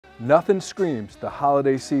Nothing screams the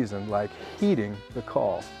holiday season like heeding the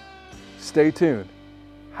call. Stay tuned.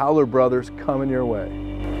 Howler Brothers coming your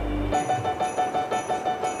way.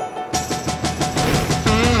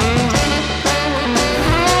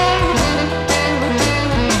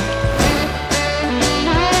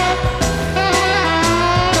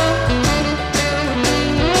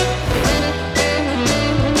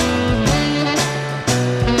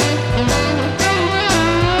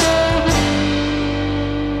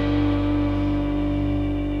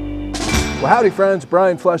 Well, howdy friends,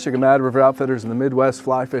 Brian Flechsig of Mad River Outfitters in the Midwest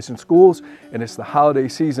Fly Fishing Schools, and it's the holiday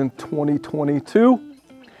season 2022.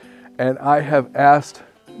 And I have asked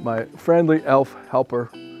my friendly elf helper,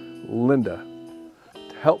 Linda,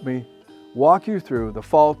 to help me walk you through the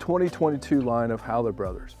fall 2022 line of Howler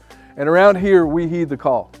Brothers. And around here, we heed the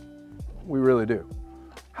call. We really do.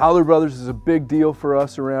 Howler Brothers is a big deal for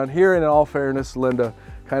us around here, and in all fairness, Linda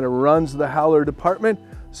kind of runs the Howler department.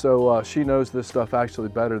 So she knows this stuff actually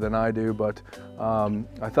better than I do, but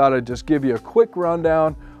I thought I'd just give you a quick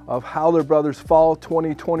rundown of Howler Brothers Fall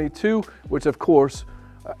 2022, which of course,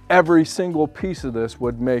 every single piece of this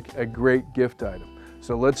would make a great gift item.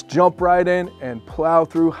 So let's jump right in and plow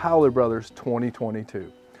through Howler Brothers 2022.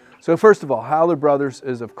 So first of all, Howler Brothers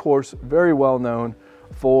is of course very well known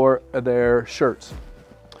for their shirts.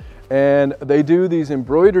 And they do these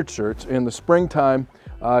embroidered shirts in the springtime.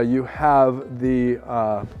 You have the,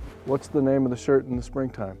 what's the name of the shirt in the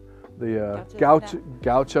springtime? The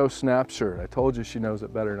Gaucho Snap shirt. I told you she knows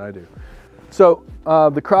it better than I do. So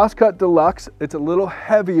the Crosscut Deluxe, it's a little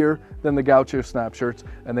heavier than the Gaucho Snap shirts,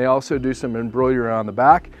 and they also do some embroidery on the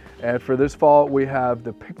back. And for this fall, we have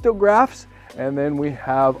the pictographs, and then we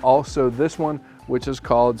have also this one, which is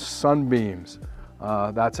called Sunbeams.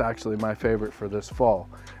 That's actually my favorite for this fall.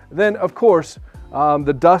 Then, of course,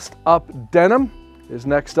 the Dust Up Denim is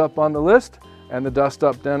next up on the list, and the Dust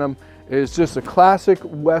Up Denim is just a classic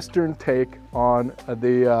Western take on a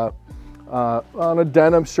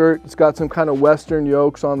denim shirt. It's got some kind of Western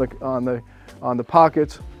yokes on the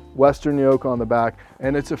pockets, Western yoke on the back,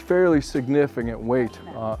 and it's a fairly significant weight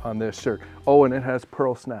on this shirt. Oh, and it has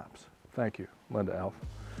pearl snaps. Thank you, Linda Elf.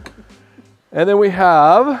 And then we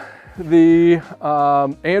have the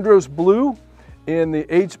Andros Blue in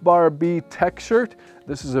the H-Bar B Tech shirt.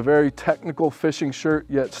 This is a very technical fishing shirt,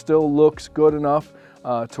 yet still looks good enough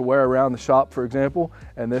to wear around the shop, for example.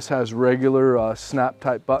 And this has regular snap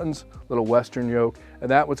type buttons, little Western yoke, and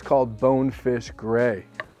that one's called Bonefish Gray.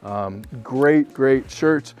 Great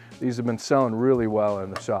shirts. These have been selling really well in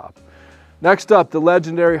the shop. Next up, the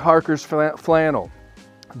legendary Harker's flannel.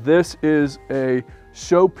 This is a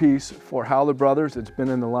showpiece for Howler Brothers. It's been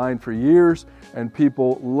in the line for years, and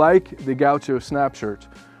people like the Gaucho Snap shirts.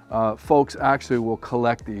 Folks actually will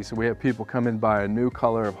collect these. So we have people come in buy a new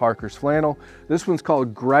color of Harker's flannel. This one's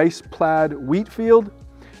called Grice Plaid Wheatfield,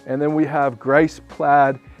 and then we have Grice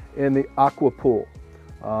Plaid in the Aqua Pool.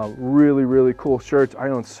 Really cool shirts. I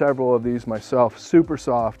own several of these myself. Super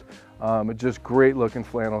soft, just great looking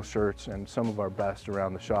flannel shirts, and some of our best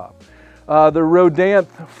around the shop. The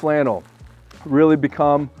Rodanth flannel really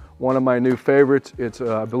become one of my new favorites. It's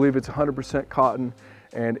I believe it's 100% cotton,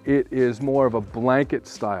 and it is more of a blanket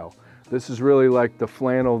style. This is really like the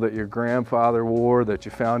flannel that your grandfather wore, that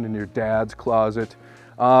you found in your dad's closet.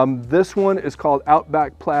 This one is called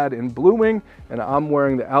Outback Plaid in Blooming, and I'm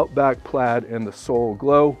wearing the Outback Plaid in the Soul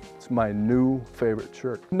Glow. It's my new favorite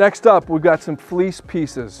shirt. Next up, we've got some fleece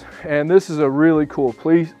pieces, and this is a really cool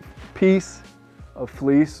piece of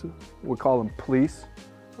fleece. We call them fleece.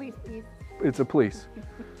 It's a fleece.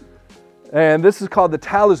 And this is called the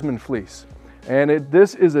Talisman Fleece. And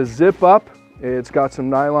this is a zip up. It's got some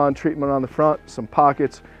nylon treatment on the front, some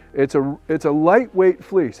pockets. It's a lightweight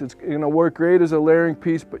fleece. It's going to work great as a layering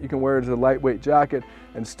piece, but you can wear it as a lightweight jacket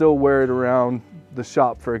and still wear it around the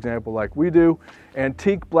shop, for example, like we do.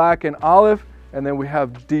 Antique black and olive, and then we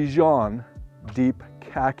have Dijon deep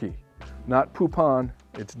khaki. Not Poupon,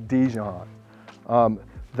 it's Dijon.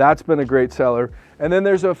 That's been a great seller. And then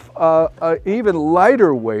there's a even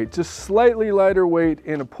lighter weight, just slightly lighter weight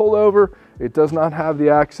in a pullover. It does not have the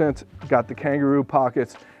accents, got the kangaroo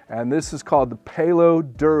pockets, and this is called the Palo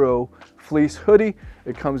Duro Fleece Hoodie.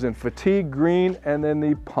 It comes in fatigue green and then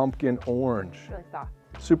the pumpkin orange. Really soft.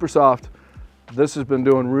 Super soft. This has been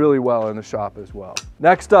doing really well in the shop as well.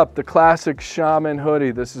 Next up, the classic Shaman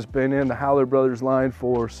Hoodie. This has been in the Howler Brothers line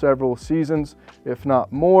for several seasons, if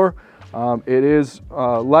not more. It is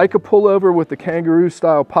like a pullover with the kangaroo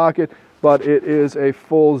style pocket, but it is a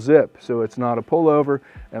full zip, so it's not a pullover.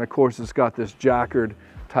 And of course, it's got this jacquard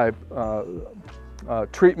type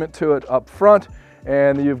treatment to it up front.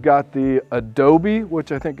 And you've got the Adobe,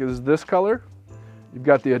 which I think is this color. You've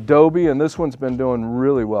got the Adobe, and this one's been doing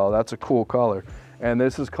really well. That's a cool color. And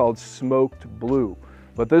this is called Smoked Blue.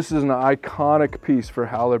 But this is an iconic piece for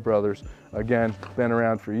Howler Brothers. Again, been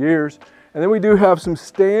around for years. And then we do have some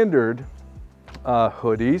standard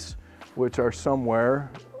hoodies, which are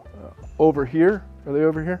somewhere over here. Are they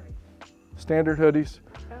over here? Standard hoodies.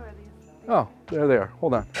 Oh, there they are.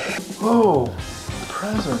 Hold on. Oh,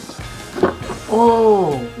 present.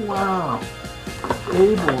 Oh, wow.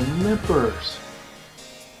 Able nippers.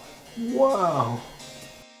 Wow.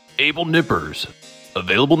 Able nippers.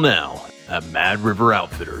 Available now at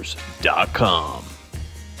MadRiverOutfitters.com.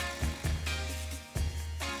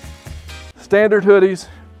 Standard hoodies,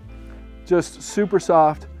 just super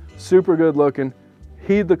soft, super good looking.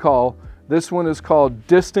 Heed the call. This one is called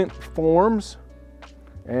Distant Forms,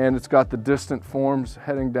 and it's got the distant forms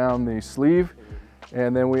heading down the sleeve.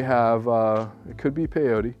 And then we have, it could be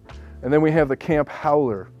peyote. And then we have the Camp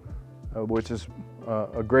Howler, which is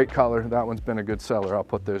a great color. That one's been a good seller. I'll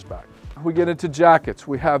put those back. We get into jackets.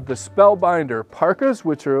 We have the Spellbinder parkas,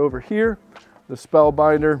 which are over here. The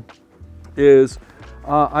Spellbinder is,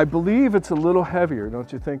 I believe it's a little heavier.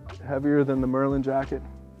 Don't you think heavier than the Merlin jacket?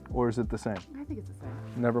 Or is it the same? I think it's the same.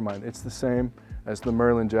 Never mind, it's the same as the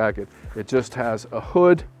Merlin jacket. It just has a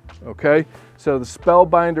hood, okay? So the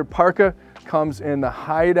Spellbinder parka comes in the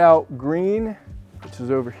Hideout green, which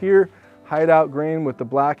is over here. Hideout green with the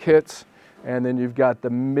black hits. And then you've got the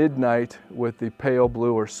Midnight with the pale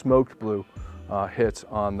blue or smoked blue hits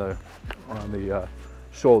on the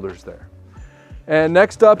shoulders there. And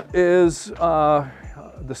next up is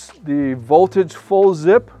the Voltage Full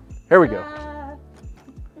Zip. Here we go.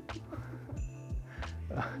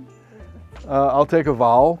 I'll take a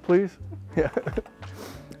vowel, please. Yeah.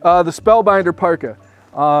 The Spellbinder parka,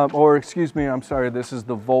 or excuse me, I'm sorry, this is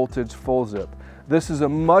the Voltage Full Zip. This is a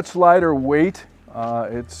much lighter weight.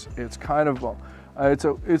 It's kind of,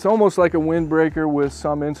 it's almost like a windbreaker with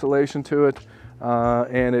some insulation to it,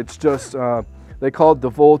 and it's just, they call it the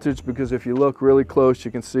Voltage because if you look really close,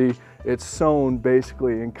 you can see it's sewn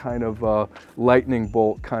basically in kind of a lightning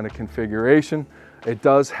bolt kind of configuration. It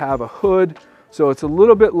does have a hood, so it's a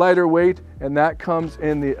little bit lighter weight, and that comes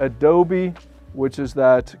in the Adobe, which is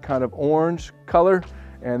that kind of orange color,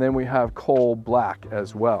 and then we have coal black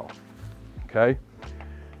as well, okay?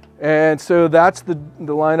 And so that's the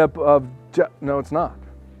lineup of, no, it's not.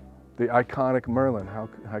 The iconic Merlin. How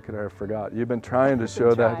could I have forgot? You've been trying to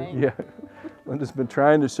show that. Yeah, Linda's been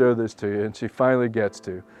trying to show this to you, and she finally gets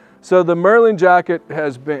to. So the Merlin jacket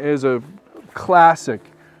is a classic,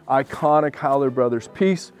 iconic Howler Brothers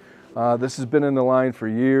piece. This has been in the line for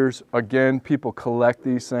years. Again, people collect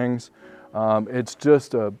these things. It's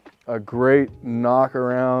just a great knock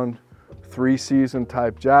around, 3-season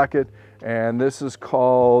type jacket. And this is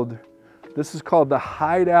called the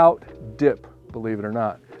Hideout Dip, believe it or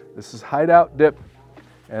not. This is Hideout Dip,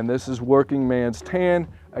 and this is Working Man's Tan,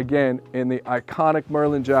 again, in the iconic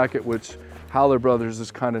Merlin jacket, which Howler Brothers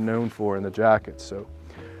is kind of known for in the jackets. So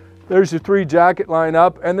there's your 3 jacket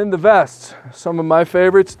lineup, and then the vests. Some of my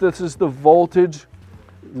favorites, this is the Voltage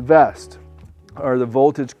vest, or the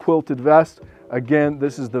Voltage quilted vest. Again,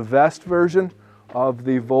 this is the vest version of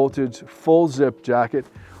the Voltage full zip jacket.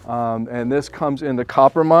 And this comes in the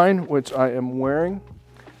Copper Mine, which I am wearing,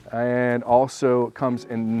 and also comes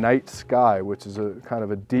in Night Sky, which is a kind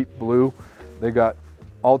of a deep blue. They got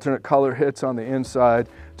alternate color hits on the inside.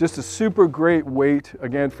 Just a super great weight,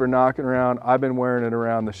 again, for knocking around. I've been wearing it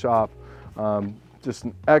around the shop. Just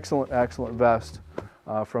an excellent, excellent vest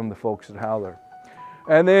from the folks at Howler.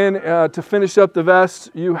 And then to finish up the vest,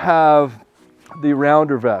 you have the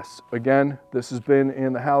rounder vest. Again, this has been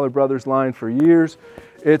in the Howler Brothers line for years.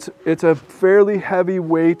 It's a fairly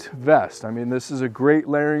heavyweight vest. I mean, this is a great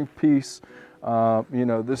layering piece. You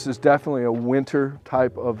know, this is definitely a winter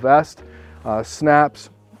type of vest.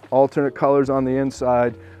 Snaps, alternate colors on the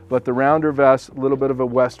inside, but the rounder vest, a little bit of a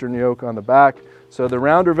Western yoke on the back. So the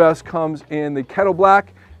rounder vest comes in the kettle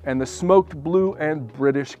black and the smoked blue and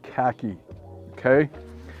British khaki, okay?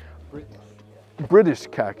 British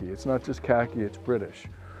khaki, it's not just khaki, it's British.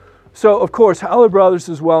 So of course, Howler Brothers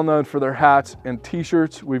is well known for their hats and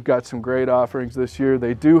t-shirts. We've got some great offerings this year.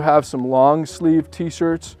 They do have some long sleeve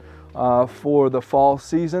t-shirts for the fall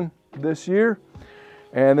season this year.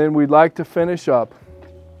 And then we'd like to finish up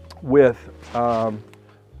with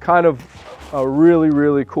kind of a really,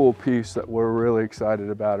 really cool piece that we're really excited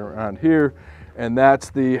about around here. And that's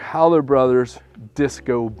the Howler Brothers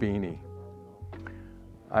Disco Beanie.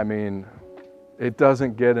 I mean, it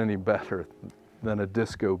doesn't get any better than a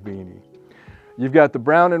disco beanie. You've got the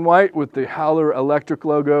brown and white with the Howler Electric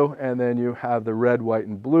logo, and then you have the red, white,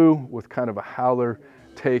 and blue with kind of a Howler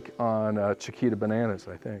take on Chiquita bananas,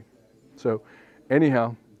 I think. So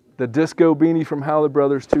anyhow, the disco beanie from Howler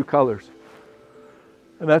Brothers, 2 colors.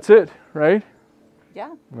 And that's it, right?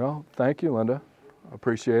 Yeah. Well, thank you, Linda.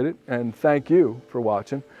 Appreciate it. And thank you for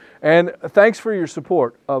watching. And thanks for your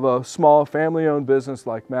support of a small family-owned business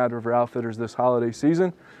like Mad River Outfitters this holiday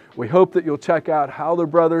season. We hope that you'll check out Howler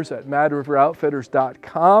Brothers at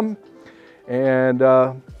madriveroutfitters.com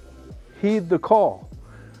and heed the call.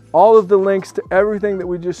 All of the links to everything that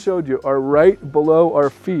we just showed you are right below our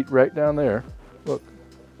feet, right down there. Look,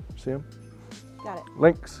 see them? Got it.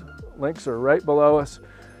 Links are right below us.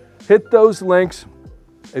 Hit those links.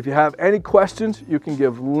 If you have any questions, you can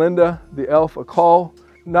give Linda the elf a call.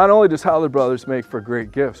 Not only does Howler Brothers make for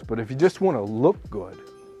great gifts, but if you just want to look good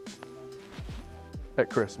at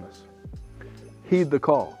Christmas, heed the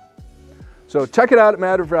call. So check it out at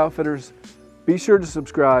Mad River Outfitters. Be sure to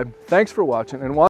subscribe. Thanks for watching. And